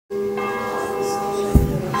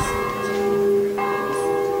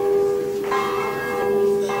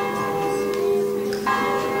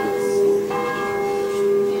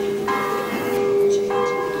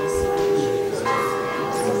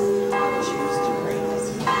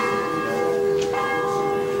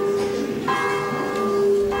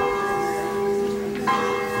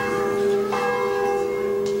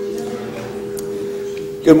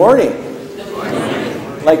Good morning.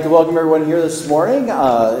 I'd like to welcome everyone here this morning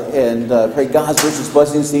and pray God's richest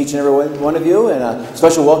blessings to each and every one of you. And a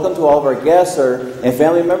special welcome to all of our guests and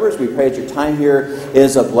family members. We pray that your time here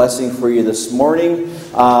is a blessing for you this morning.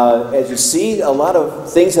 As you see, a lot of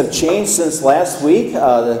things have changed since last week.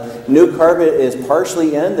 The new carpet is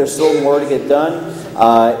partially in. There's still more to get done.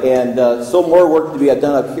 And still more work to be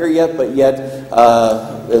done up here yet, but yet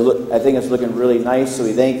I think it's looking really nice. So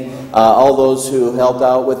we thank all those who helped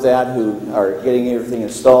out with that, who are getting everything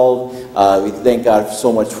installed. We thank God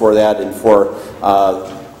so much for that and for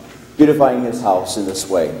beautifying His house in this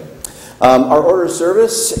way. Our order of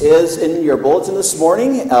service is in your bulletin this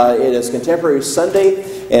morning. It is Contemporary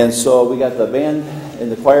Sunday, and so we got the band and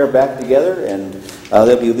the choir back together, and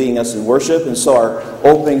they'll be leading us in worship. And so our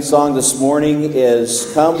opening song this morning is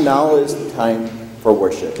 "Come Now Is the Time for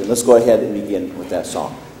Worship." And let's go ahead and begin with that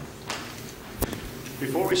song.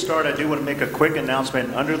 Before we start, I do want to make a quick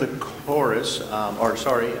announcement under the chorus,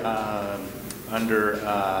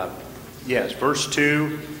 verse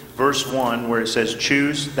 2, verse 1, where it says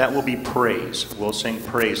choose, that will be praise. We'll sing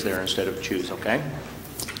praise there instead of choose, okay?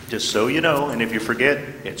 Just so you know, and if you forget,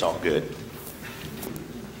 it's all good.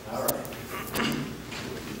 All right.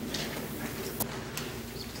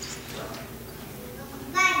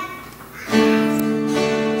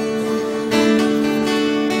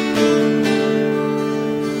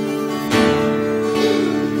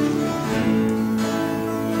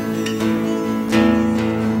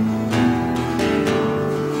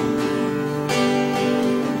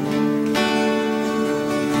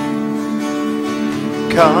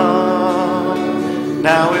 Come,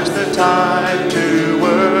 now is the time to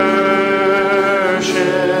worship.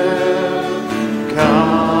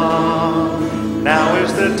 Come, now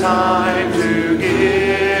is the time to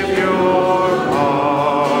give your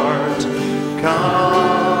heart.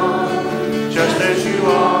 Come, just as you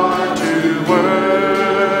are to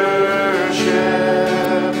worship.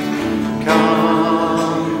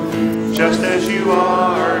 Come, just as you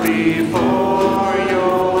are before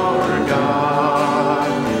your God.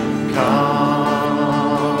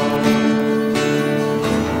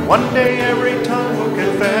 One day every tongue will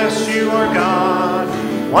confess you are God.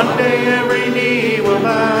 One day every knee will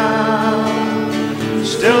bow.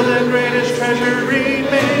 Still the greatest treasure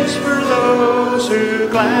remains for those who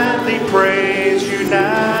gladly praise you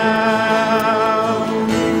now.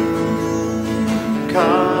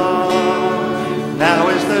 Come, now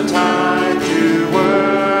is the time to worship.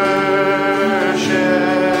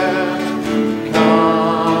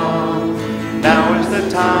 Come, now is the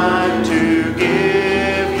time to give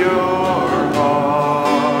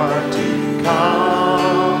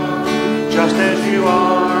you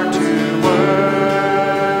are to worship.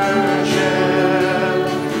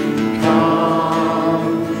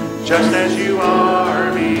 Come, just as you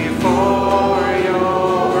are before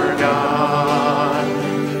your God.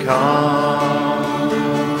 Come.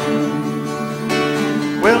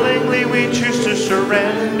 Willingly we choose to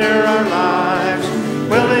surrender our lives.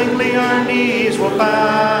 Willingly our knees will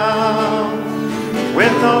bow.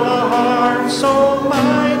 With all our heart, soul,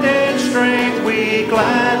 mind, and strength, we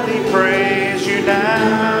gladly praise you now.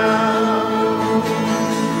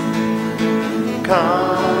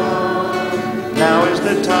 Come, now is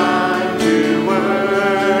the time to worship.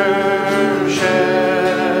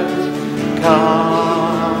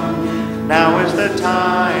 Come, now is the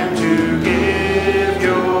time to give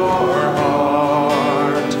your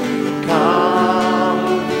heart.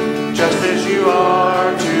 Come, just as you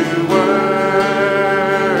are to worship.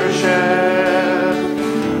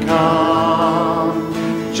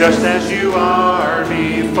 Come, just as you are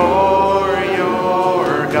before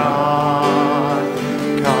your God.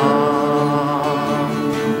 Come,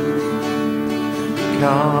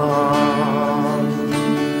 come,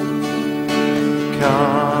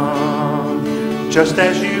 come, just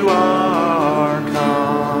as you are.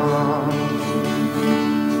 Come,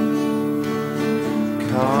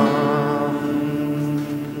 come.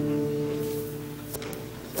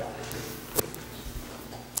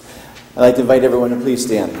 I'd like to invite everyone to please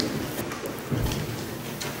stand.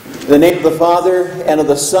 In the name of the Father, and of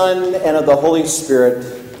the Son, and of the Holy Spirit.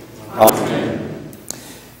 Amen.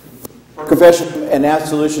 For confession and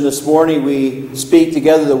absolution this morning, we speak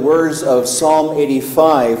together the words of Psalm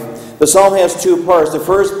 85. The psalm has two parts. The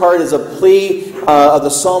first part is a plea of the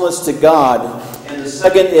psalmist to God, and the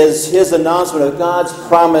second is his announcement of God's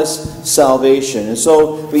promised salvation. And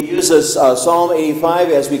so we use this Psalm 85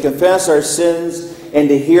 as we confess our sins and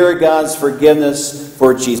to hear God's forgiveness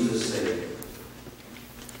for Jesus' sake.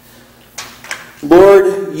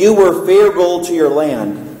 Lord, you were favorable to your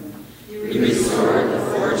land. You restored the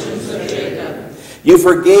fortunes of Jacob. You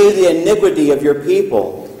forgave the iniquity of your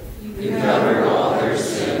people. You covered all their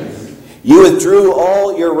sins. You withdrew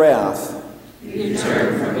all your wrath. You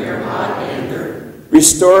turned from your hot anger.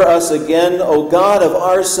 Restore us again, O God of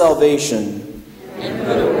our salvation. And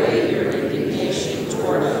put away your indignation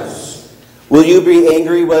toward us. Will you be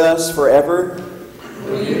angry with us forever?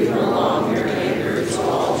 Will you prolong your anger to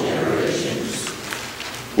all generations?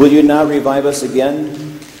 Will you not revive us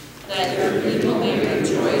again? That your people may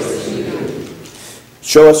rejoice in you.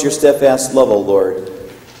 Show us your steadfast love, O Lord.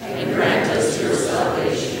 And grant us your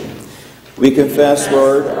salvation. We confess,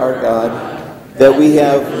 Lord, our God, that we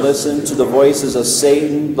have listened to the voices of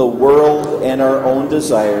Satan, the world, and our own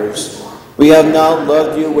desires. We have not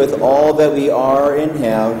loved you with all that we are and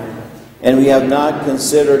have, and we have not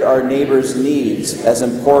considered our neighbor's needs as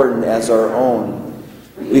important as our own.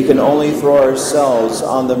 We can only throw ourselves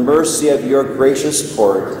on the mercy of your gracious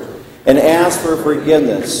court and ask for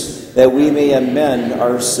forgiveness that we may amend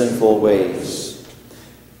our sinful ways.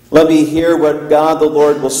 Let me hear what God the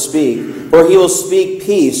Lord will speak, for he will speak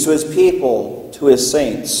peace to his people, to his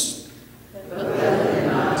saints. But let them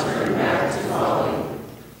not turn back to folly.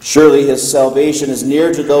 Surely his salvation is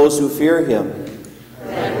near to those who fear him.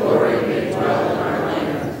 That glory may dwell in our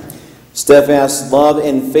land. Steadfast love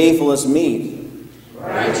and faithfulness meet.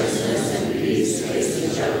 Righteousness and peace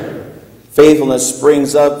face each other. Faithfulness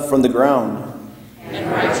springs up from the ground.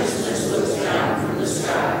 And righteousness looks down from the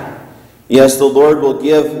sky. Yes, the Lord will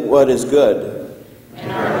give what is good.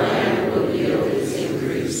 And our land will yield its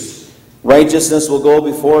increase. Righteousness will go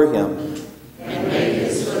before him. And make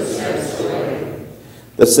his footsteps a way.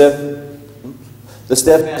 The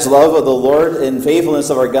steadfast love of the Lord and faithfulness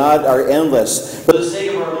of our God are endless. For the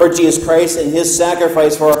sake of our Lord Jesus Christ and his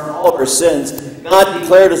sacrifice for all of our sins, God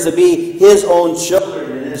declared us to be his own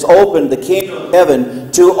children and has opened the kingdom of heaven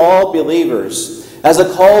to all believers. As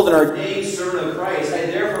a called and ordained servant of Christ, I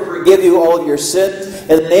therefore forgive you all of your sins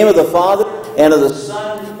in the name of the Father, and of the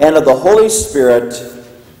Son, and of the Holy Spirit.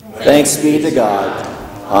 Thanks be to God.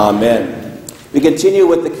 Amen. We continue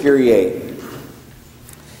with the Kyrie.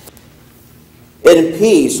 In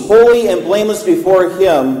peace, holy and blameless before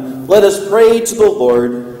him, let us pray to the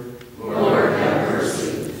Lord. Lord, have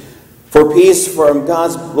mercy. For peace from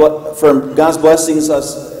God's blessing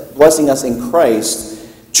us in Christ,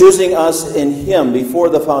 choosing us in him before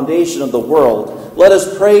the foundation of the world, let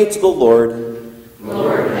us pray to the Lord.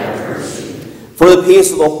 Lord, have mercy. For the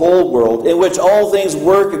peace of the whole world, in which all things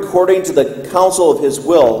work according to the counsel of his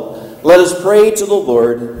will, let us pray to the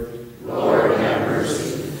Lord. Lord, have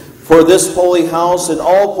mercy. For this holy house and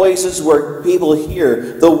all places where people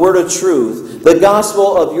hear the word of truth, the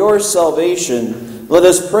gospel of your salvation, let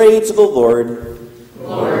us pray to the Lord.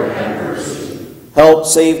 Lord, have mercy. Help,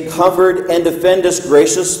 save, comfort, and defend us,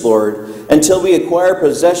 gracious Lord, until we acquire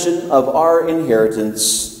possession of our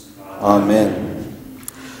inheritance. Amen.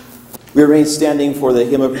 We remain standing for the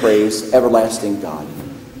hymn of praise, Everlasting God.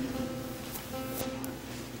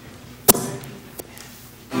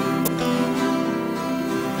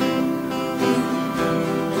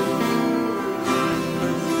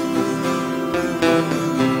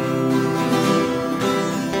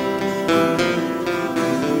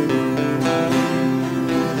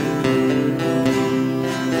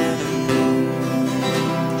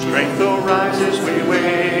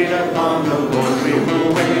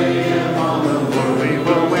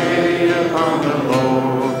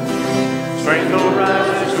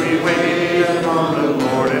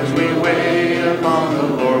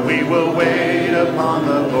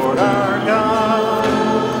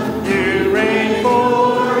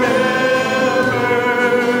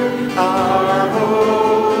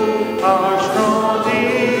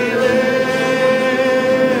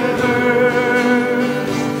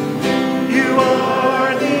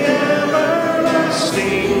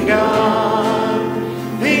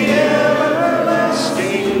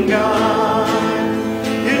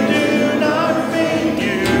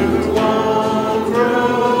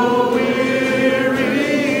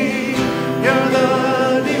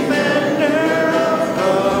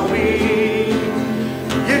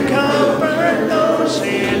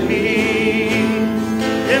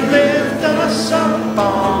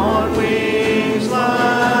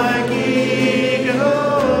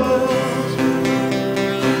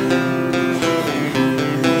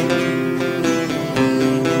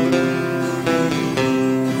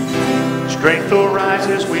 Strength will rise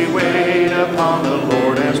as we wait upon the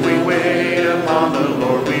Lord. As we wait upon the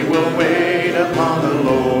Lord, we will wait upon the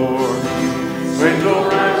Lord. Strength will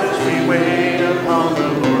rise as we wait upon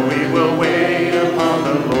the Lord. We will wait upon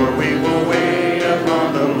the Lord. We will wait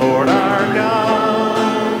upon the Lord our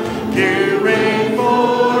God. You reign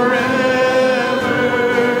forever.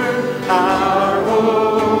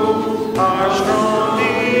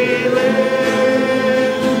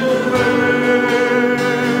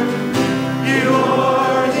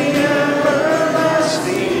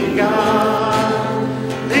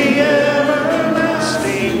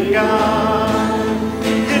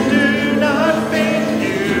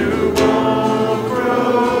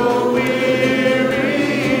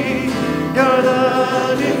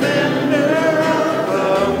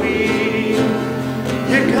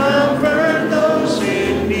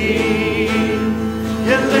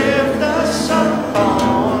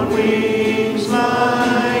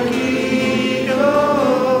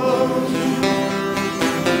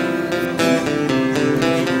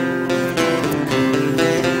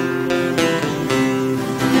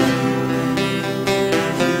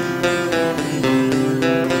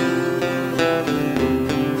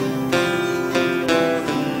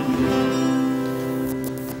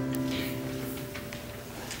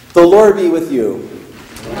 Lord be with you.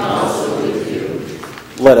 And also with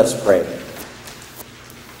you. Let us pray.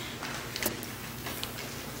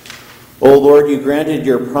 O Lord, you granted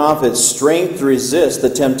your prophets strength to resist the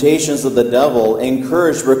temptations of the devil and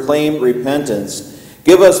courage to proclaim repentance.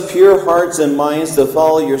 Give us pure hearts and minds to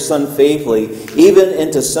follow your Son faithfully, even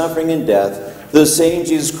into suffering and death, through the same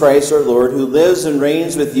Jesus Christ our Lord, who lives and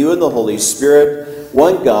reigns with you in the Holy Spirit,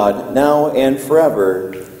 one God, now and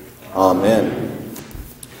forever. Amen.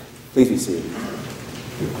 Please be seated.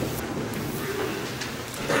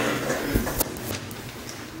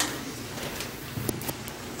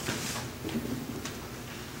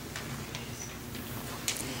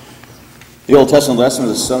 The Old Testament lesson of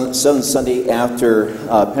the seventh Sunday after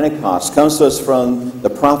Pentecost comes to us from the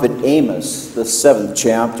prophet Amos, the 7th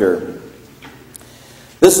chapter.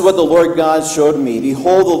 This is what the Lord God showed me.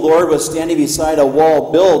 Behold, the Lord was standing beside a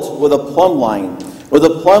wall built with a plumb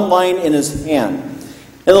line in his hand.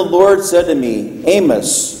 And the Lord said to me,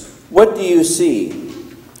 Amos, what do you see?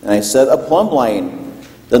 And I said, a plumb line.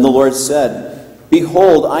 Then the Lord said,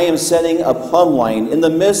 Behold, I am setting a plumb line in the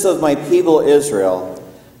midst of my people Israel.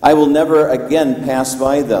 I will never again pass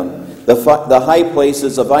by them. The high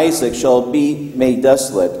places of Isaac shall be made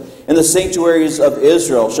desolate, and the sanctuaries of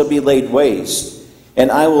Israel shall be laid waste.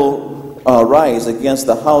 And I will rise against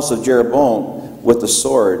the house of Jeroboam with the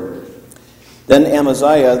sword. Then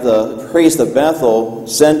Amaziah, the priest of Bethel,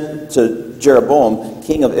 sent to Jeroboam,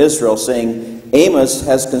 king of Israel, saying, Amos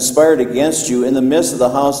has conspired against you in the midst of the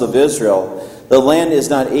house of Israel. The land is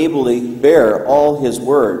not able to bear all his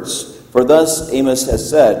words. For thus Amos has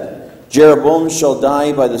said, Jeroboam shall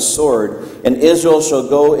die by the sword, and Israel shall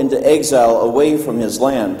go into exile away from his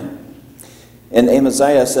land. And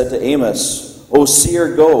Amaziah said to Amos, O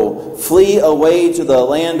seer, go, flee away to the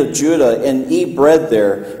land of Judah, and eat bread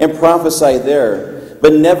there, and prophesy there.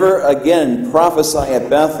 But never again prophesy at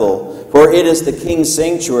Bethel, for it is the king's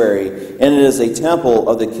sanctuary, and it is a temple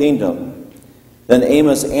of the kingdom. Then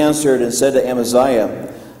Amos answered and said to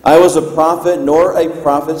Amaziah, I was a prophet, nor a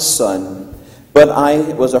prophet's son, but I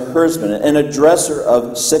was a herdsman and a dresser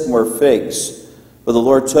of sycamore figs. For the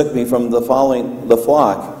Lord took me from the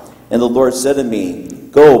flock, and the Lord said to me,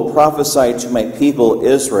 Go, prophesy to my people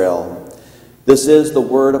Israel. This is the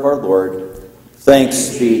word of our Lord.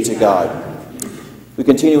 Thanks be to God. We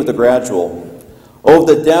continue with the gradual. Oh,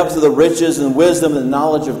 the depth of the riches and wisdom and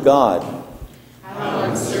knowledge of God. How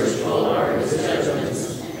unsearchable are his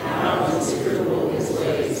judgments, and how inscrutable his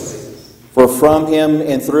ways. For from him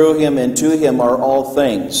and through him and to him are all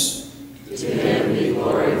things. To him be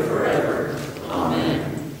glory forever.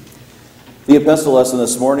 Amen. The epistle lesson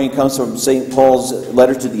this morning comes from St. Paul's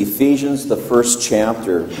letter to the Ephesians, the 1st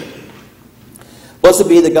chapter. Blessed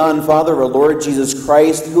be the God and Father of our Lord Jesus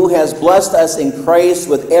Christ, who has blessed us in Christ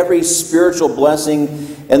with every spiritual blessing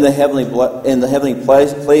in the heavenly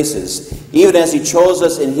places, even as he chose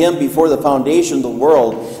us in him before the foundation of the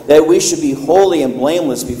world, that we should be holy and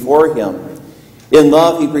blameless before him. In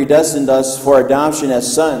love he predestined us for adoption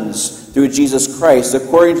as sons through Jesus Christ,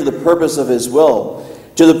 according to the purpose of his will,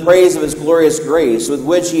 to the praise of his glorious grace, with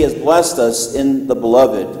which he has blessed us in the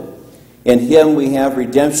Beloved. In him we have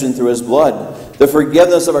redemption through his blood, the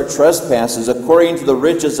forgiveness of our trespasses, according to the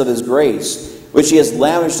riches of his grace, which he has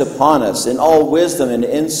lavished upon us in all wisdom and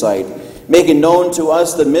insight, making known to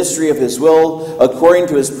us the mystery of his will, according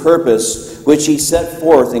to his purpose, which he set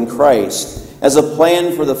forth in Christ, as a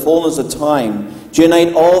plan for the fullness of time, to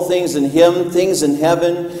unite all things in him, things in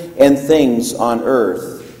heaven and things on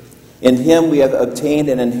earth. In him we have obtained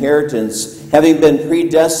an inheritance, having been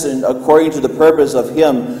predestined according to the purpose of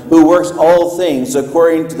him who works all things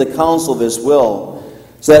according to the counsel of his will,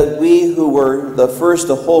 so that we who were the first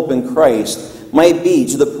to hope in Christ might be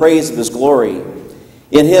to the praise of his glory.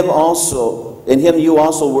 In him you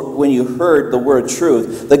also, when you heard the word of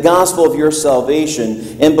truth, the gospel of your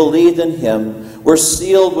salvation, and believed in him, were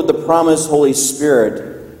sealed with the promised Holy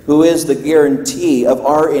Spirit, who is the guarantee of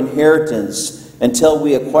our inheritance, until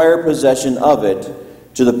we acquire possession of it,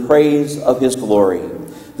 to the praise of his glory.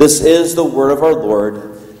 This is the word of our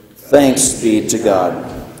Lord. Thanks be to God.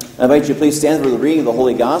 I invite you to please stand for the reading of the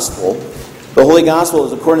Holy Gospel. The Holy Gospel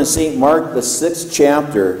is according to St. Mark, the 6th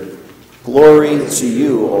chapter. Glory to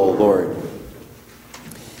you, O Lord.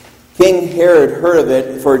 King Herod heard of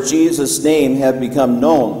it, for Jesus' name had become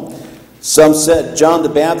known. Some said, John the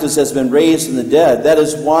Baptist has been raised from the dead. That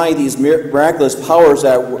is why these miraculous powers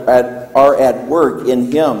are at work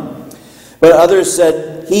in him. But others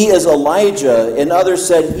said, he is Elijah, and others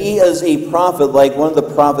said, he is a prophet like one of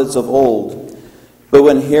the prophets of old. But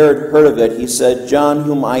when Herod heard of it, he said, John,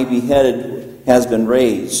 whom I beheaded, has been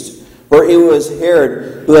raised. For it was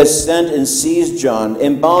Herod who had sent and seized John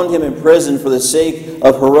and bound him in prison for the sake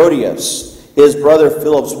of Herodias, his brother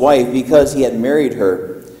Philip's wife, because he had married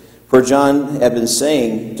her. For John had been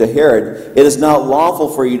saying to Herod, "It is not lawful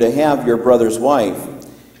for you to have your brother's wife."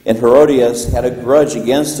 And Herodias had a grudge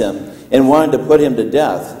against him and wanted to put him to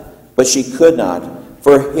death, but she could not,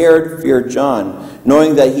 for Herod feared John,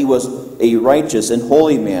 knowing that he was a righteous and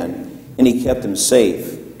holy man, and he kept him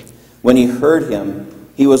safe. When he heard him,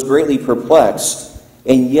 he was greatly perplexed,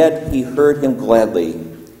 and yet he heard him gladly.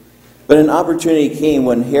 But an opportunity came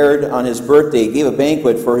when Herod, on his birthday, gave a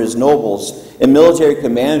banquet for his nobles and military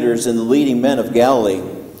commanders and the leading men of Galilee.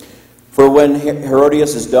 For when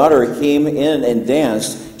Herodias' daughter came in and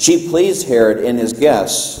danced, she pleased Herod and his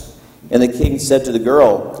guests. And the king said to the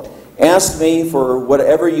girl, "Ask me for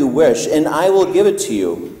whatever you wish, and I will give it to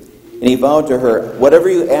you." And he vowed to her, "Whatever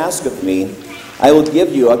you ask of me, I will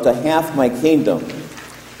give you up to half my kingdom."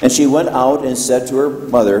 And she went out and said to her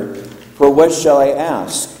mother, "For what shall I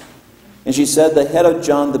ask?" And she said, "The head of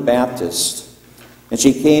John the Baptist." And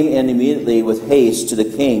she came in immediately with haste to the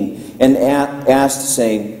king and asked,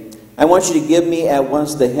 saying, "I want you to give me at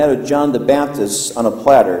once the head of John the Baptist on a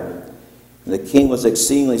platter." And the king was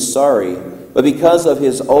exceedingly sorry, but because of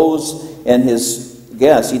his oaths and his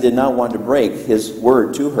guests, he did not want to break his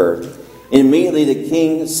word to her. Immediately the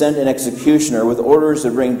king sent an executioner with orders to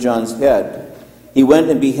bring John's head. He went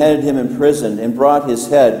and beheaded him in prison and brought his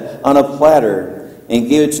head on a platter and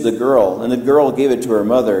gave it to the girl, and the girl gave it to her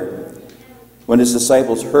mother. When his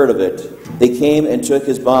disciples heard of it, they came and took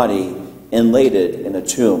his body and laid it in a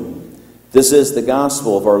tomb. This is the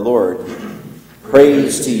gospel of our Lord.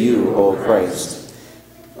 Praise to you, O Christ.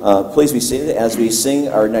 Please be seated as we sing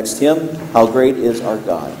our next hymn, How Great Is Our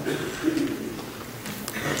God.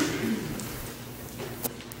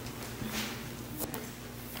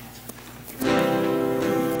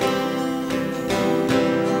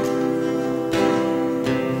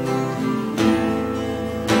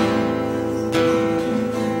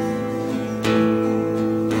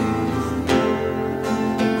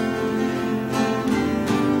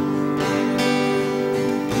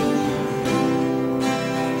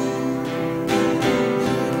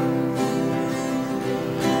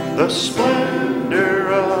 The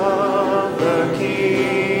splendor of the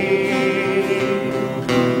King,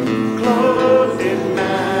 clothed in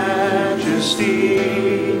majesty,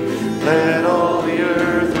 let all the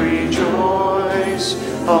earth rejoice,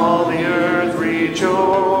 all the earth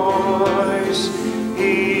rejoice.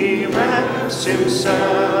 He wraps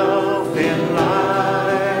himself in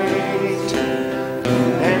light,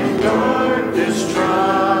 and darkness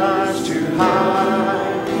tries to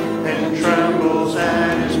hide, and trembles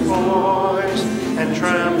at his voice, and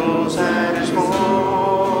trembles at his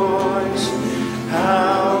voice.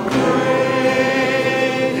 How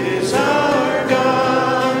great is our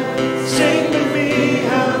God! Sing with me,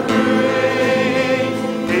 how great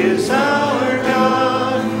is our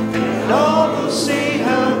God! And all will see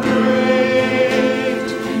how great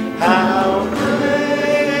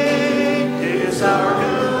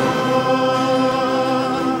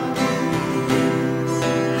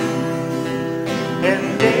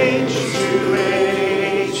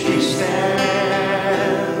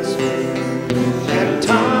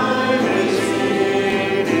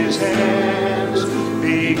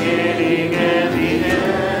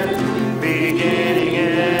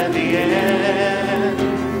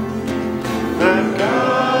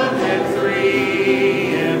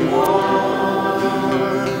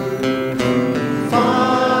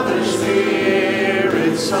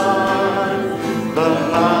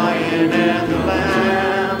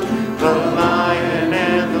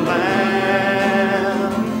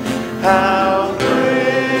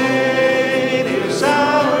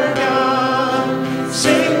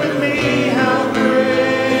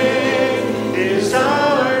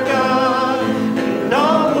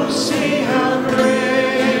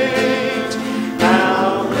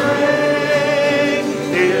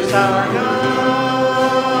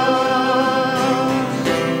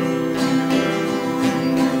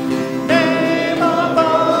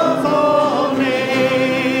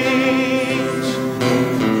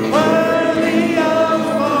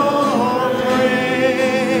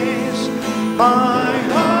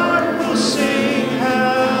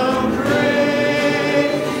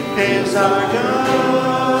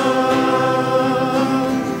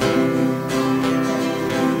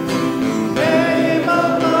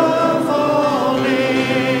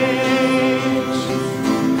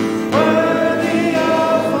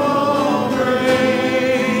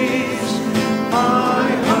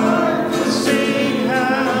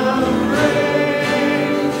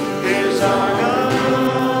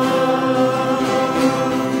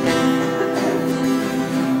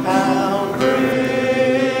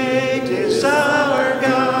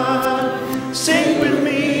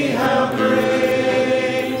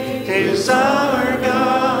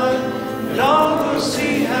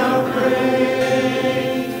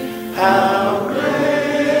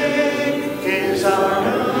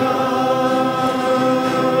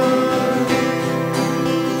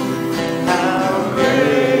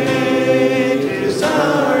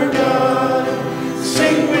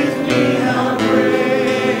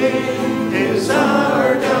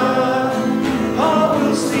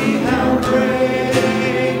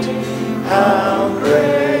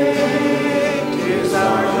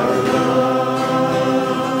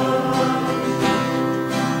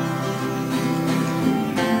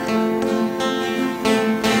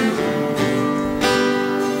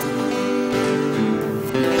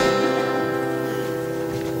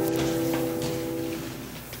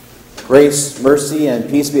Grace, mercy, and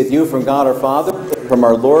peace be with you from God our Father, from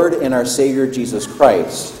our Lord and our Savior Jesus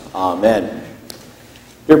Christ. Amen.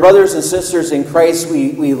 Dear brothers and sisters in Christ,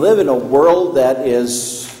 we live in a world that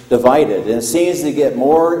is divided, and it seems to get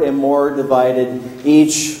more and more divided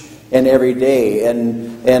each and every day.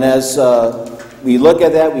 And as we look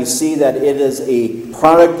at that, we see that it is a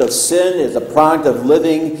product of sin, it's a product of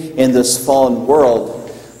living in this fallen world.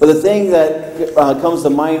 But the thing that comes to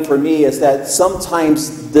mind for me is that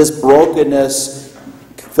sometimes this brokenness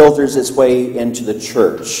filters its way into the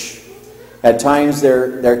church. At times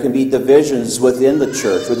there can be divisions within the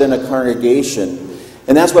church, within a congregation.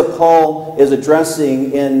 And that's what Paul is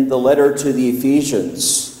addressing in the letter to the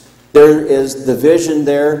Ephesians. There is division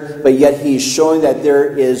there, but yet he's showing that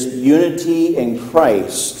there is unity in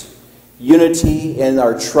Christ, unity in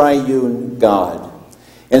our triune God.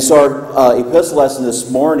 And so our epistle lesson this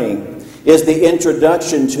morning is the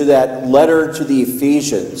introduction to that letter to the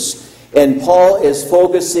Ephesians. And Paul is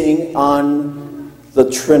focusing on the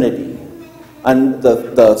Trinity, on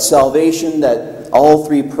the salvation that all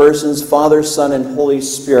three persons, Father, Son, and Holy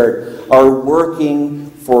Spirit, are working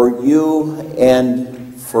for you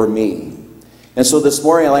and for me. And so this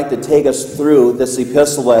morning I'd like to take us through this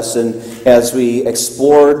epistle lesson as we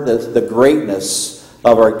explore the greatness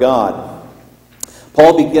of our God.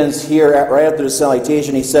 Paul begins here right after the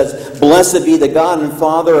salutation. He says, "Blessed be the God and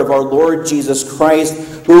Father of our Lord Jesus Christ,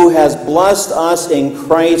 who has blessed us in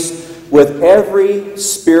Christ with every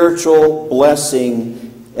spiritual blessing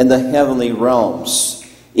in the heavenly realms,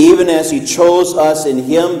 even as he chose us in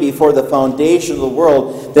him before the foundation of the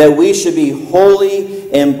world, that we should be holy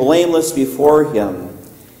and blameless before him.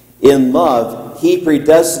 In love, he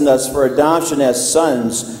predestined us for adoption as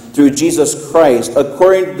sons through Jesus Christ,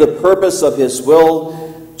 according to the purpose of his will,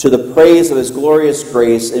 to the praise of his glorious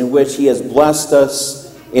grace, in which he has blessed us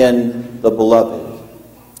in the beloved."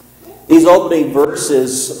 These opening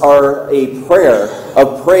verses are a prayer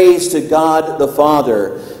of praise to God the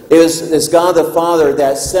Father. It is God the Father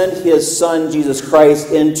that sent his Son, Jesus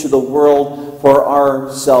Christ, into the world for our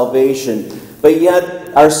salvation. But yet,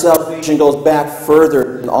 our salvation goes back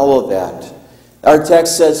further than all of that. Our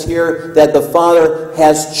text says here that the Father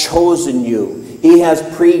has chosen you. He has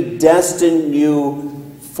predestined you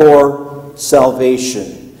for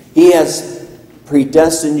salvation. He has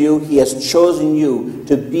predestined you. He has chosen you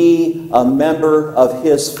to be a member of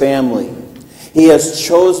his family. He has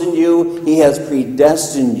chosen you. He has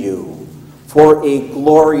predestined you for a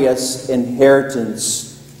glorious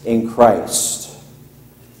inheritance in Christ.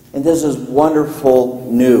 And this is wonderful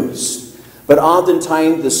news. But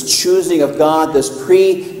oftentimes, this choosing of God, this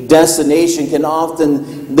predestination, can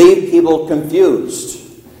often leave people confused.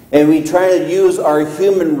 And we try to use our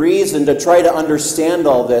human reason to try to understand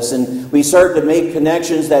all this. And we start to make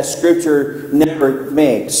connections that Scripture never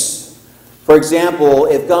makes. For example,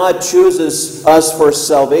 if God chooses us for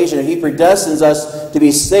salvation, if he predestines us to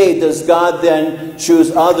be saved, does God then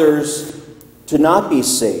choose others to not be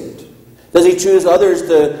saved? Does he choose others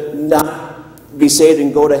to not be saved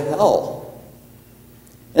and go to hell?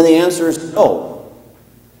 And the answer is no.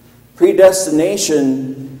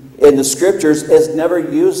 Predestination in the Scriptures is never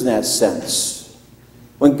used in that sense.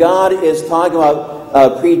 When God is talking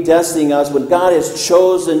about predestining us, when God has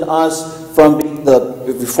chosen us from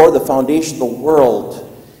before the foundation of the world,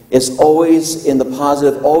 it's always in the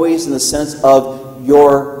positive, always in the sense of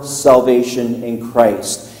your salvation in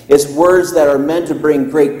Christ. It's words that are meant to bring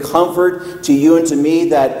great comfort to you and to me,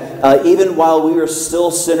 that even while we were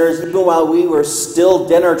still sinners, even while we were still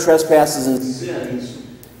dead in our trespasses and sins,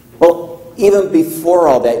 well, even before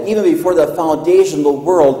all that, even before the foundation of the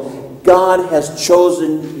world, God has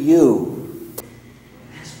chosen you.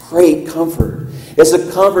 That's great comfort. It's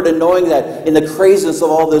a comfort in knowing that in the craziness of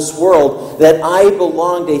all this world, that I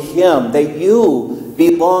belong to him, that you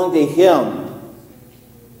belong to him.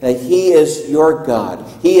 That he is your God.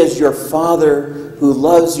 He is your Father who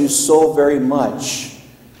loves you so very much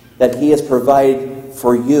that he has provided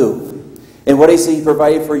for you. And what does he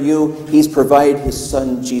provide for you? He's provided his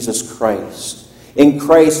Son, Jesus Christ. In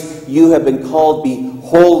Christ, you have been called to be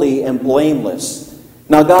holy and blameless.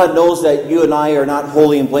 Now, God knows that you and I are not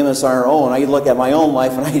holy and blameless on our own. I look at my own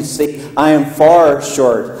life and I say, I am far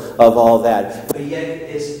short of all that. But yet,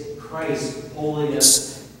 it's Christ's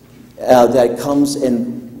holiness that comes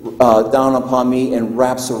and down upon me and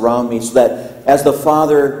wraps around me, so that as the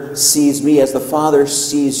Father sees me, as the Father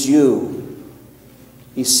sees you,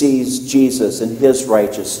 he sees Jesus and his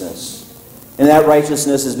righteousness. And that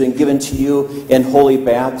righteousness has been given to you in holy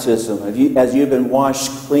baptism, as you've been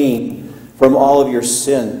washed clean from all of your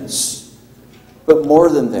sins. But more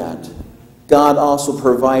than that, God also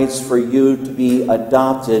provides for you to be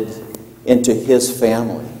adopted into his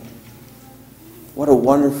family. What a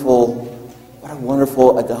wonderful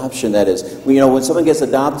adoption that is. When someone gets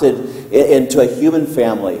adopted into a human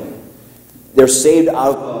family, they're saved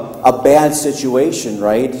out of a bad situation,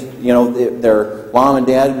 right? Their mom and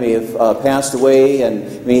dad may have passed away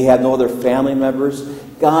and may have no other family members.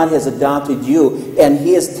 God has adopted you, and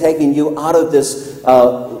he has taken you out of this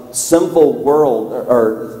sinful world,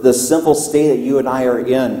 or the sinful state that you and I are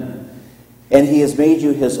in. And he has made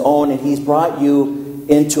you his own, and he's brought you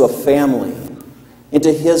into a family,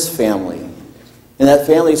 into his family. And that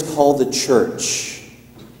family is called the church.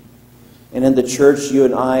 And in the church, you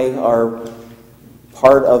and I are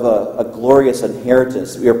part of a glorious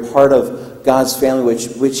inheritance. We are part of God's family,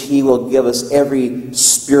 which he will give us every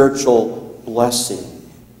spiritual blessing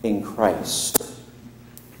in Christ.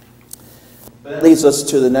 That leads us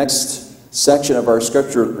to the next section of our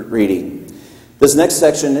scripture reading. This next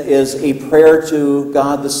section is a prayer to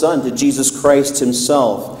God the Son, to Jesus Christ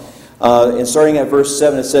himself. And starting at verse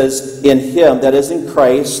 7, it says, "In him," that is in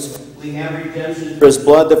Christ, "we have redemption through his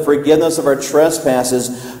blood, the forgiveness of our trespasses,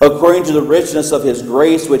 according to the richness of his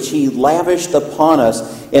grace, which he lavished upon us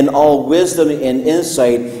in all wisdom and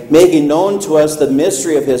insight, making known to us the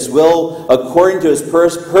mystery of his will, according to his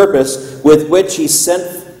purpose, with which he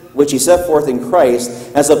set forth in Christ,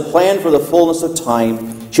 as a plan for the fullness of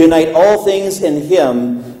time, to unite all things in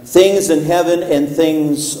him, things in heaven and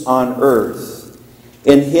things on earth.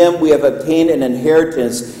 In him we have obtained an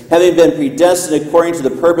inheritance, having been predestined according to the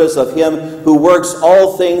purpose of him who works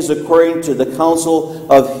all things according to the counsel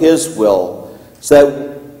of his will,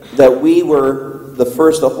 so that we were the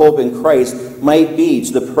first to hope in Christ might be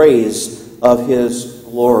to the praise of his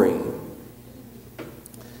glory."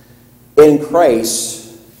 In Christ,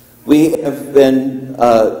 we have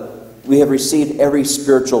received every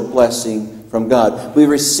spiritual blessing from God. We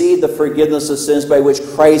received the forgiveness of sins by which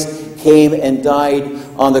Christ came and died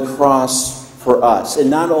on the cross for us. And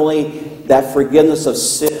not only that forgiveness of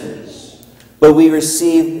sins, but we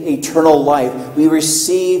receive eternal life. We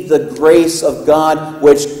receive the grace of God,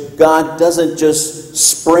 which God doesn't just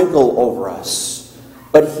sprinkle over us,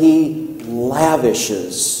 but he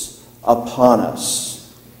lavishes upon us.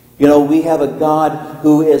 We have a God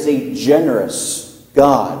who is a generous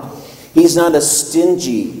God. He's not a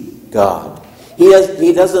stingy God.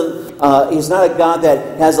 He's not a God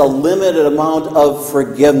that has a limited amount of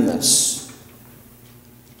forgiveness.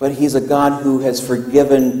 But he's a God who has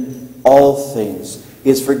forgiven all things. He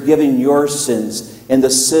has forgiven your sins and the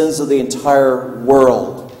sins of the entire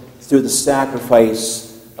world through the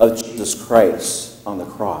sacrifice of Jesus Christ on the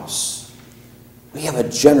cross. We have a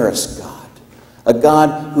generous God. A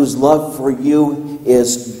God whose love for you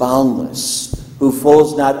is boundless. Who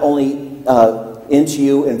flows not only into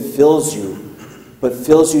you and fills you, but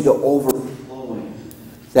fills you to overflowing.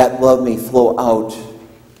 That love may flow out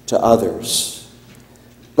to others.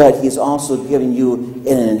 But he's also given you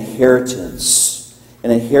an inheritance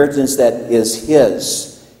that is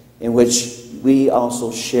his, in which we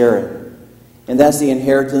also share in. And that's the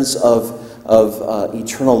inheritance of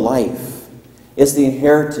eternal life. It's the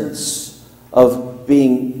inheritance of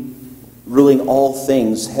ruling all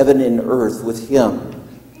things, heaven and earth, with him.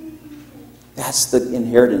 That's the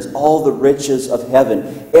inheritance. All the riches of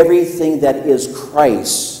heaven, everything that is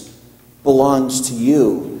Christ, belongs to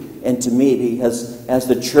you and to me, because as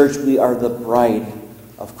the church, we are the bride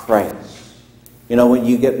of Christ. When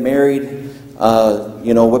you get married,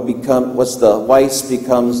 what's the wife's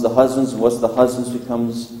becomes the husband's, and what's the husband's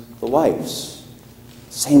becomes the wife's.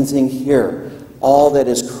 Same thing here. All that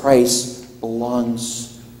is Christ belongs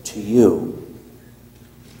to you.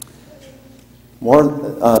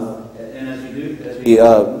 And as we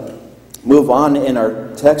move on in our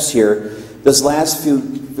text here, this last few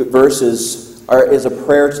verses is a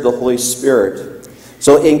prayer to the Holy Spirit.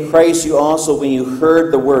 "So in Christ you also, when you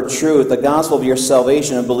heard the word truth, the gospel of your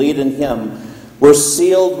salvation, and believed in him, were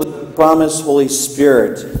sealed with the promised Holy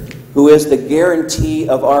Spirit, who is the guarantee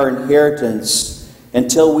of our inheritance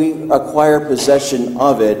until we acquire possession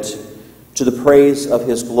of it, to the praise of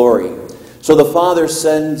his glory." So the Father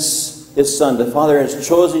sends his Son. The Father has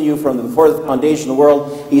chosen you from before the foundation of the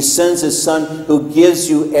world. He sends his Son, who gives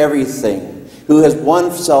you everything, who has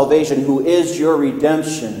won salvation, who is your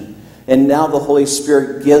redemption. And now the Holy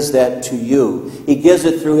Spirit gives that to you. He gives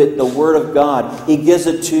it through the Word of God. He gives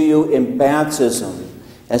it to you in baptism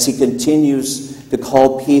as he continues to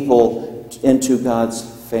call people into God's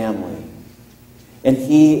family. And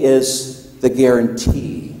he is the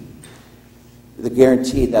guarantee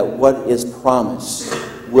that what is promised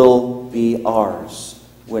will be ours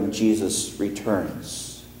when Jesus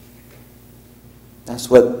returns. That's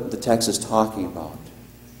what the text is talking about.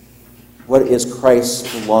 What is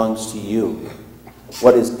Christ's belongs to you.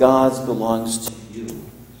 What is God's belongs to you.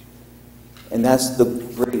 And that's the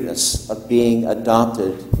greatness of being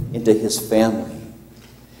adopted into his family.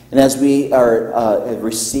 And as we have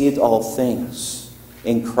received all things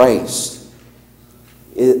in Christ,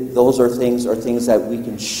 those are things that we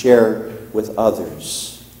can share with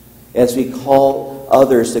others. As we call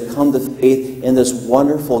others to come to faith in this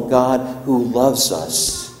wonderful God who loves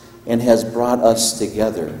us and has brought us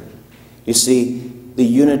together. You see, the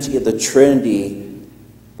unity of the Trinity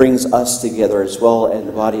brings us together as well in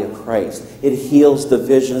the body of Christ. It heals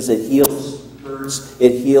divisions, it heals hurts,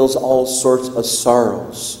 it heals all sorts of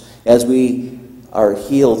sorrows as we are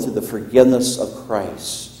healed through the forgiveness of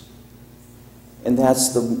Christ. And that's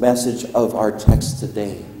the message of our text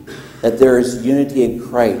today, that there is unity in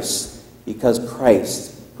Christ because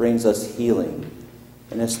Christ brings us healing.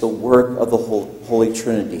 And it's the work of the Holy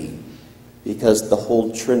Trinity because the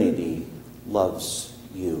whole Trinity loves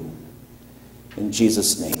you. In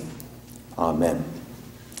Jesus' name, amen.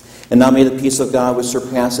 And now may the peace of God, which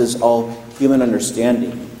surpasses all human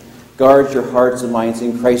understanding, guard your hearts and minds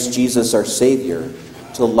in Christ Jesus our Savior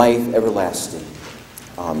to life everlasting.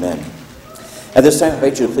 Amen. At this time, I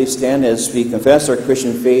invite you to please stand as we confess our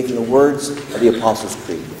Christian faith in the words of the Apostles'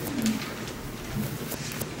 Creed.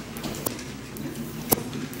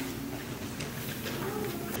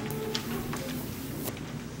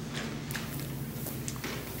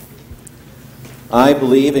 I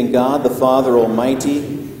believe in God the Father Almighty,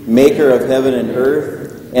 maker of heaven and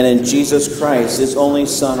earth, and in Jesus Christ, his only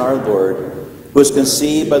Son, our Lord, who was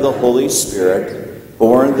conceived by the Holy Spirit,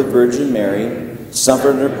 born of the Virgin Mary,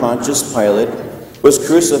 suffered under Pontius Pilate, was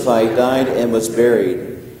crucified, died, and was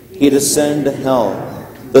buried. He descended to hell.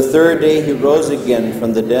 The third day he rose again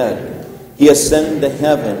from the dead. He ascended to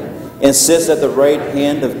heaven and sits at the right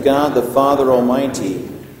hand of God the Father Almighty.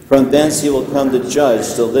 From thence he will come to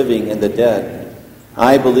judge the living and the dead.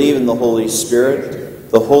 I believe in the Holy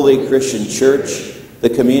Spirit, the holy Christian Church, the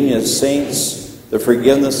communion of saints, the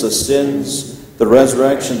forgiveness of sins, the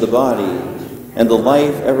resurrection of the body, and the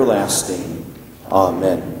life everlasting.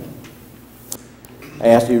 Amen. I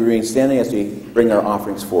ask you to remain standing as we bring our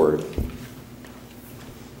offerings forward.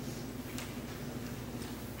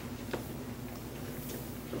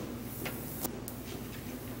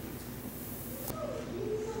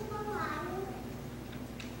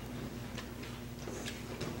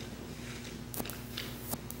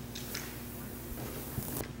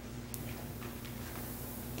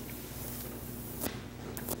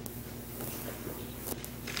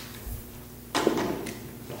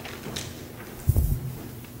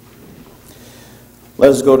 Let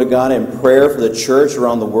us go to God in prayer for the church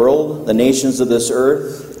around the world, the nations of this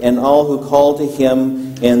earth, and all who call to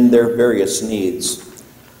him in their various needs.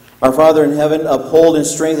 Our Father in heaven, uphold and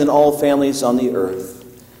strengthen all families on the earth.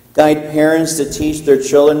 Guide parents to teach their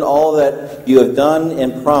children all that you have done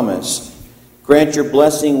and promised. Grant your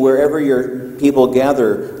blessing wherever your people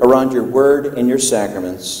gather around your word and your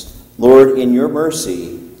sacraments. Lord, in your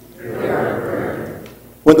mercy,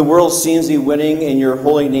 when the world seems to be winning and your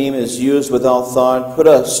holy name is used without thought, put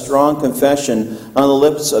a strong confession on the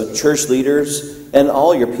lips of church leaders and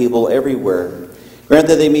all your people everywhere. Grant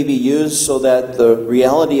that they may be used so that the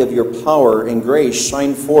reality of your power and grace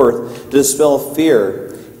shine forth to dispel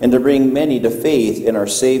fear and to bring many to faith in our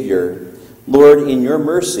Savior. Lord, in your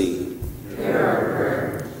mercy,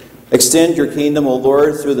 extend your kingdom, O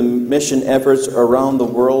Lord, through the mission efforts around the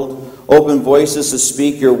world. Open voices to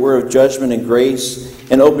speak your word of judgment and grace,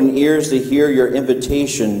 and open ears to hear your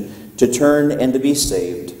invitation to turn and to be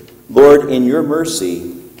saved. Lord, in your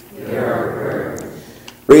mercy,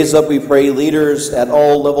 raise up, we pray, leaders at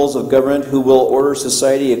all levels of government who will order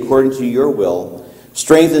society according to your will.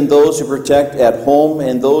 Strengthen those who protect at home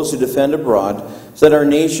and those who defend abroad, so that our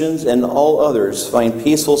nations and all others find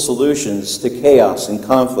peaceful solutions to chaos and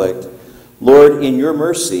conflict. Lord, in your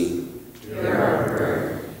mercy,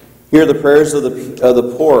 hear the prayers of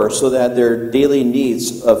the poor so that their daily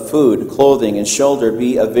needs of food, clothing, and shelter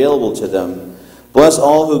be available to them. Bless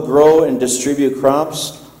all who grow and distribute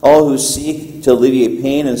crops, all who seek to alleviate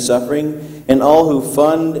pain and suffering, and all who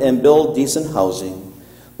fund and build decent housing.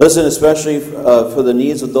 Listen especially for the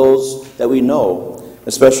needs of those that we know,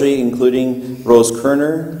 especially including Rose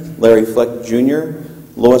Kerner, Larry Fleck Jr.,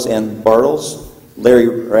 Lois Ann Bartles, Larry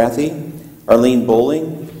Rathy, Arlene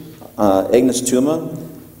Bowling, Agnes Tuma,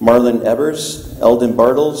 Marlon Evers, Eldon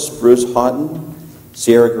Bartles, Bruce Houghton,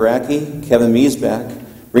 Sierra Garacki, Kevin Miesbach,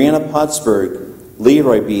 Brianna Pottsberg,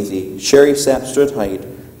 Leroy Beathy, Sherry Sapp-Strithheit,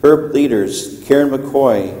 Herb Leaders, Karen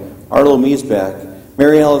McCoy, Arlo Miesbach,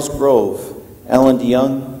 Mary Alice Grove, Alan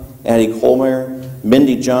DeYoung, Addie Colmeyer,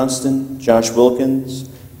 Mindy Johnston, Josh Wilkins,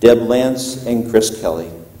 Deb Lance, and Chris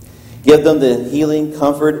Kelly. Give them the healing,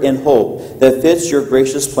 comfort, and hope that fits your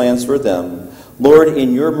gracious plans for them. Lord,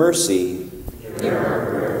 in your mercy,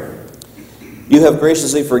 you have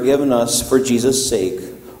graciously forgiven us for Jesus' sake.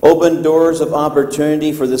 Open doors of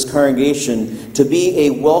opportunity for this congregation to be a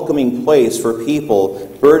welcoming place for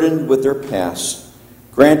people burdened with their past.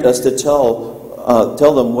 Grant us to tell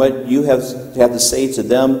them what you have to say to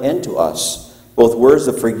them and to us, both words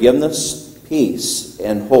of forgiveness, peace,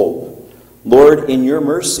 and hope. Lord, in your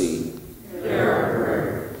mercy,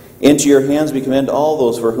 into your hands we commend all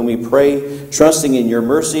those for whom we pray, trusting in your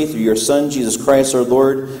mercy through your Son, Jesus Christ our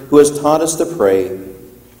Lord, who has taught us to pray.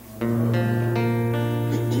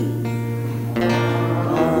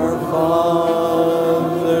 Our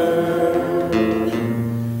Father,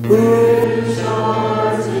 who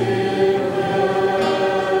art in heaven,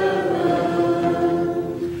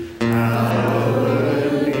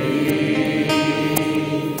 hallowed be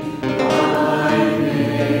thy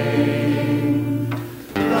name.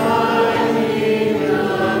 Thy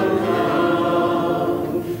kingdom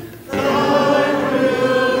come, thy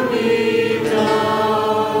will be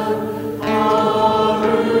done on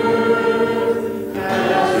earth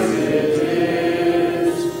as it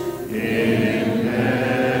is in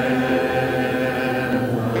heaven.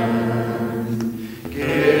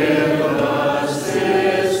 Give us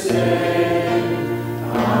this day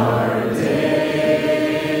our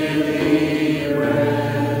daily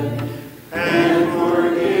bread, and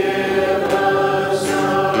forgive us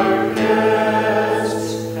our debts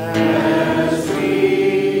as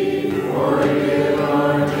we forgive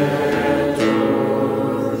our debtors.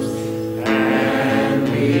 And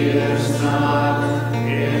lead us not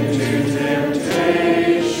into temptation,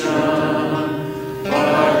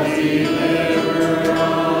 but deliver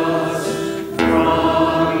us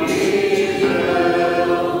from evil.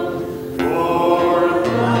 For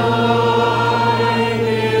thine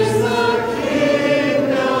is the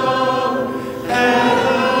kingdom and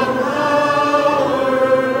the power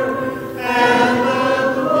and the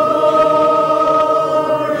glory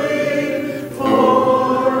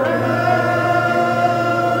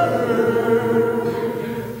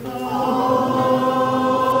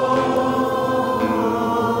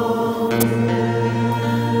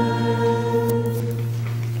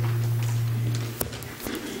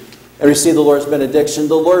and receive the Lord's benediction.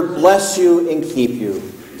 The Lord bless you and keep you.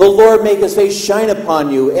 The Lord make his face shine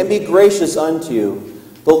upon you and be gracious unto you.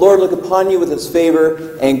 The Lord look upon you with his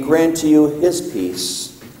favor and grant to you his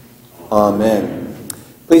peace. Amen.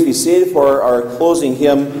 Please be seated for our closing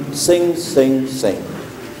hymn, Sing, Sing, Sing.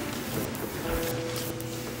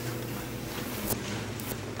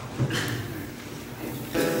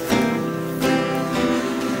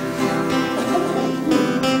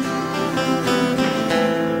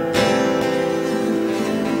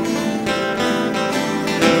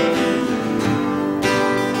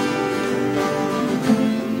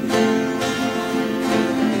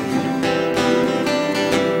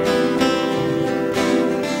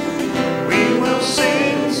 We will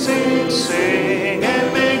sing, sing, sing,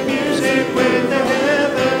 and make music with the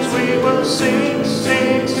heavens. We will sing,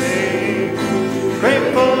 sing, sing.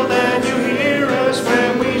 Grateful that you hear us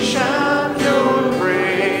when we shout your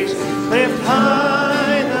praise. Lift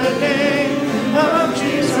high the name of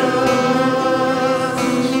Jesus.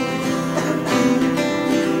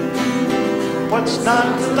 What's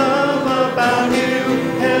not to love about you?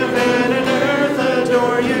 Heaven and earth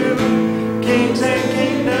adore you. Kings and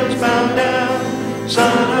kingdoms bow down.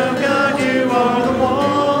 Son of God, you are the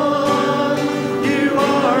one. You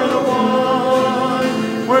are the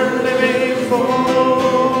one we're living for.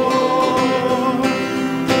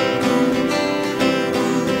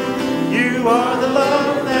 You are the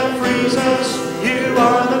love that frees us. You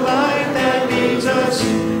are the light that leads us.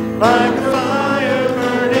 Like a fire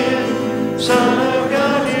burning. Son of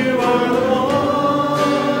God, you are the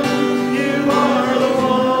one. You are the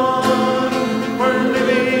one we're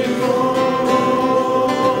living for.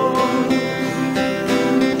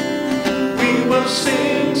 We will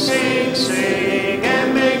sing, sing, sing,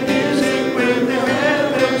 and make music with the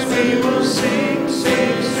heavens. We will sing,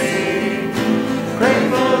 sing, sing.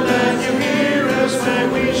 Grateful that you hear us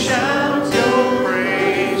when we shout your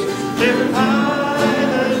praise. Lift high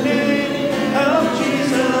the name of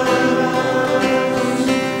Jesus.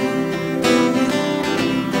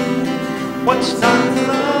 What's not to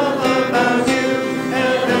love about you?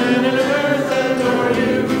 Heaven and earth adore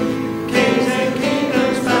you. Kings and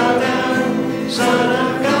kingdoms bow down. Son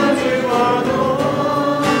of God, you are the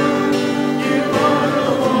one. You are the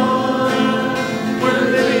one we're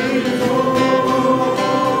living for.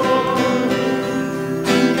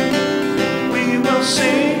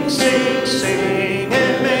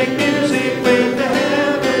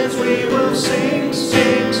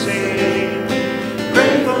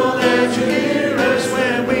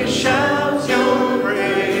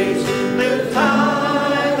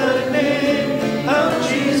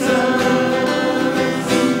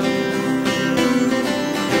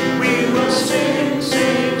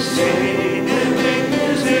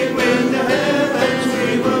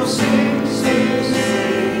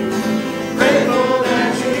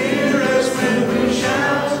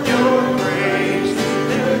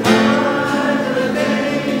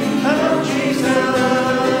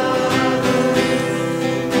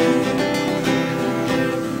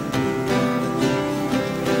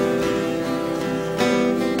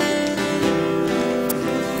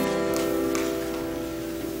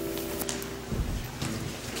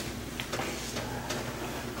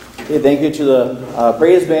 Okay, thank you to the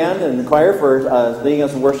praise band and the choir for leading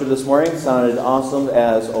us in worship this morning. It sounded awesome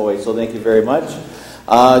as always, so thank you very much.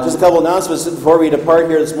 Just a couple announcements before we depart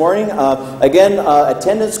here this morning. Again,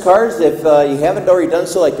 attendance cards, if you haven't already done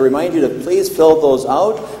so, I'd like to remind you to please fill those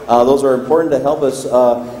out. Those are important to help us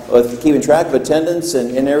with keeping track of attendance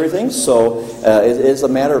and everything. So it is a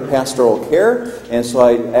matter of pastoral care. And so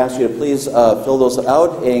I ask you to please fill those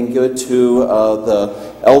out and give it to the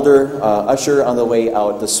elder usher on the way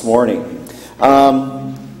out this morning.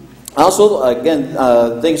 Also, again,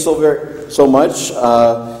 thanks so much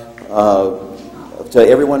to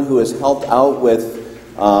everyone who has helped out with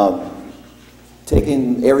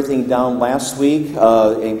taking everything down last week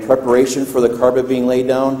in preparation for the carpet being laid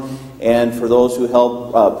down, and for those who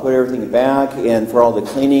helped put everything back, and for all the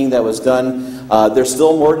cleaning that was done. There's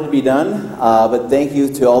still more to be done, but thank you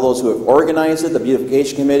to all those who have organized it, the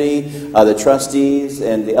beautification committee, the trustees,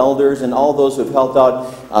 and the elders, and all those who have helped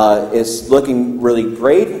out. It's looking really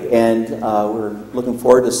great, and we're looking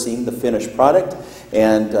forward to seeing the finished product,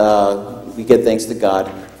 and we give thanks to God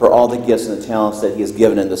for all the gifts and the talents that He has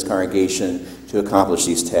given in this congregation to accomplish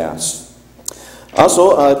these tasks.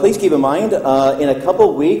 Also, please keep in mind, in a couple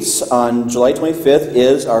of weeks, on July 25th,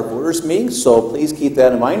 is our voters' meeting, so please keep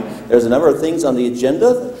that in mind. There's a number of things on the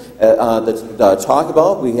agenda that talk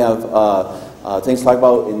about. We have things to talk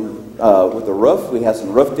about with the roof. We have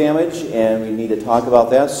some roof damage, and we need to talk about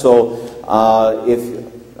that. So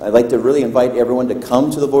I'd like to really invite everyone to come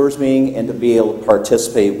to the voters' meeting and to be able to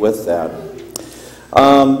participate with that.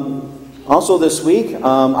 Also this week,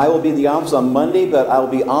 I will be in the office on Monday, but I will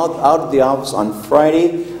be out of the office on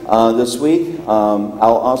Friday this week. I'll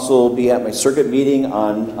also be at my circuit meeting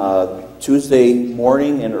on Tuesday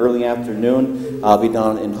morning and early afternoon. I'll be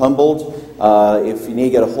down in Humboldt. If you need to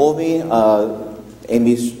get a hold of me,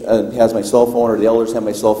 Amy has my cell phone, or the elders have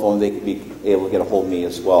my cell phone. They could be able to get a hold of me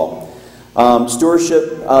as well.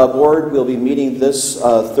 Stewardship Board will be meeting this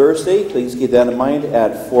Thursday. Please keep that in mind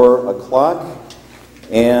at 4 o'clock.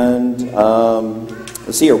 And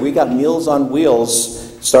let's see here, we got Meals on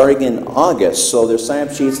Wheels starting in August. So there's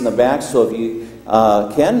sign-up sheets in the back. So if you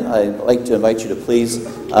can, I'd like to invite you to please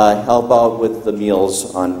help out with the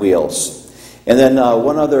Meals on Wheels. And then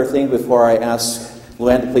one other thing before I ask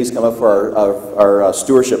Luann to please come up for our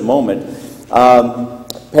stewardship moment.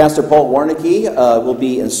 Pastor Paul Warnicki will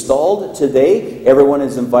be installed today. Everyone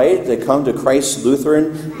is invited to come to Christ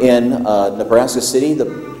Lutheran in Nebraska City.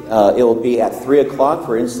 It will be at 3 o'clock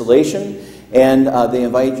for installation, and they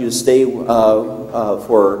invite you to stay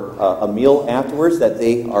for a meal afterwards that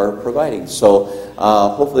they are providing. So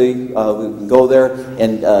hopefully we can go there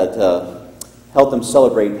and to help them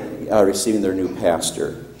celebrate receiving their new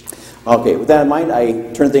pastor. Okay, with that in mind,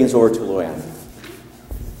 I turn things over to Luann.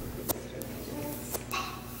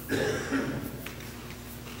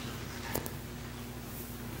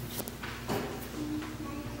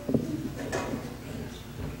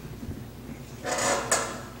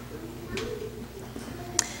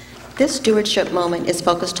 This stewardship moment is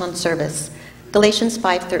focused on service. Galatians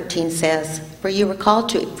 5:13 says, "For you were called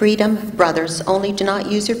to freedom, brothers, only do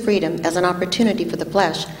not use your freedom as an opportunity for the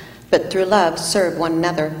flesh, but through love serve one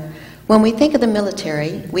another." When we think of the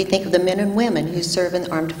military, we think of the men and women who serve in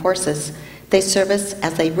the armed forces. They serve us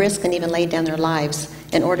as they risk and even lay down their lives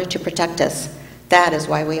in order to protect us. That is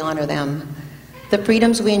why we honor them. The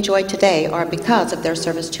freedoms we enjoy today are because of their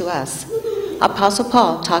service to us. Apostle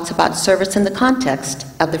Paul talks about service in the context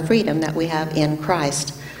of the freedom that we have in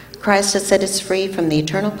Christ. Christ has set us free from the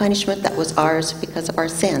eternal punishment that was ours because of our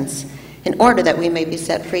sins, in order that we may be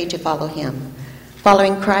set free to follow Him.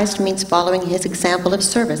 Following Christ means following His example of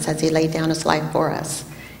service as He laid down His life for us.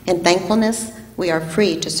 In thankfulness, we are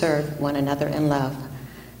free to serve one another in love.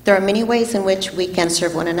 There are many ways in which we can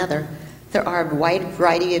serve one another. There are a wide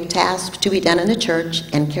variety of tasks to be done in the church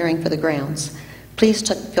and caring for the grounds. Please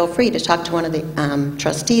feel free to talk to one of the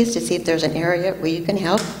trustees to see if there's an area where you can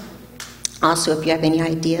help. Also, if you have any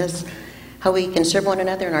ideas how we can serve one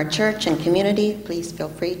another in our church and community, please feel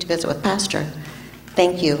free to visit with Pastor.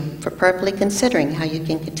 Thank you for prayerfully considering how you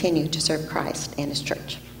can continue to serve Christ and His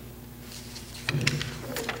church.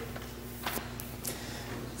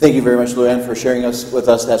 Thank you very much, Luann, for sharing with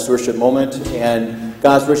us that stewardship moment. And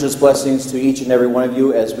God's richest blessings to each and every one of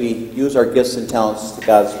you as we use our gifts and talents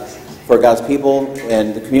for God's people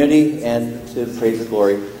and the community, and to praise the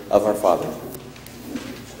glory of our Father.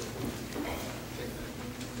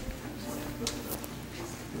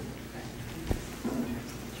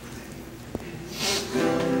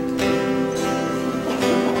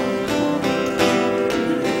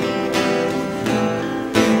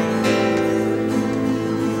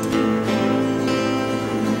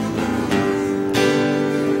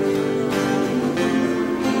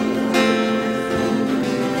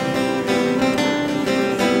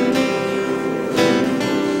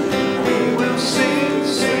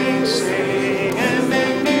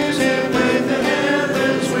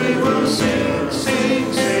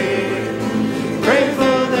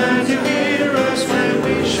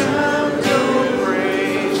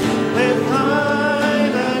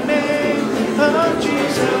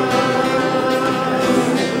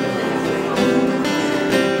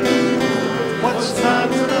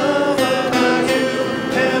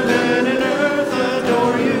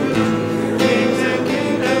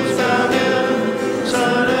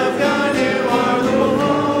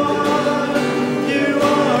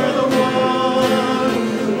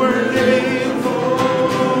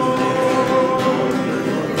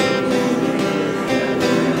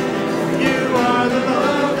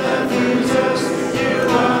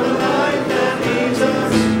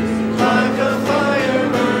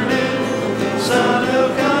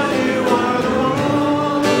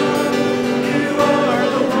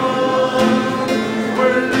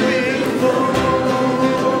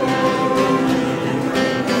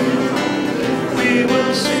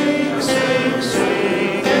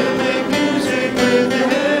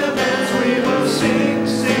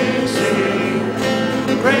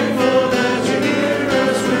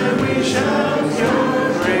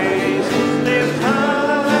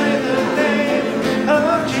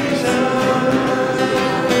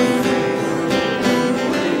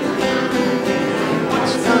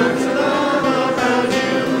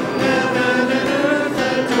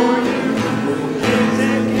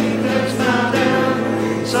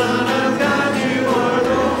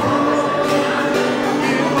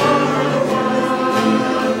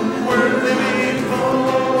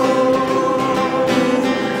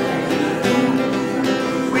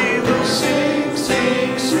 Sing,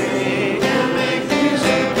 sing, sing.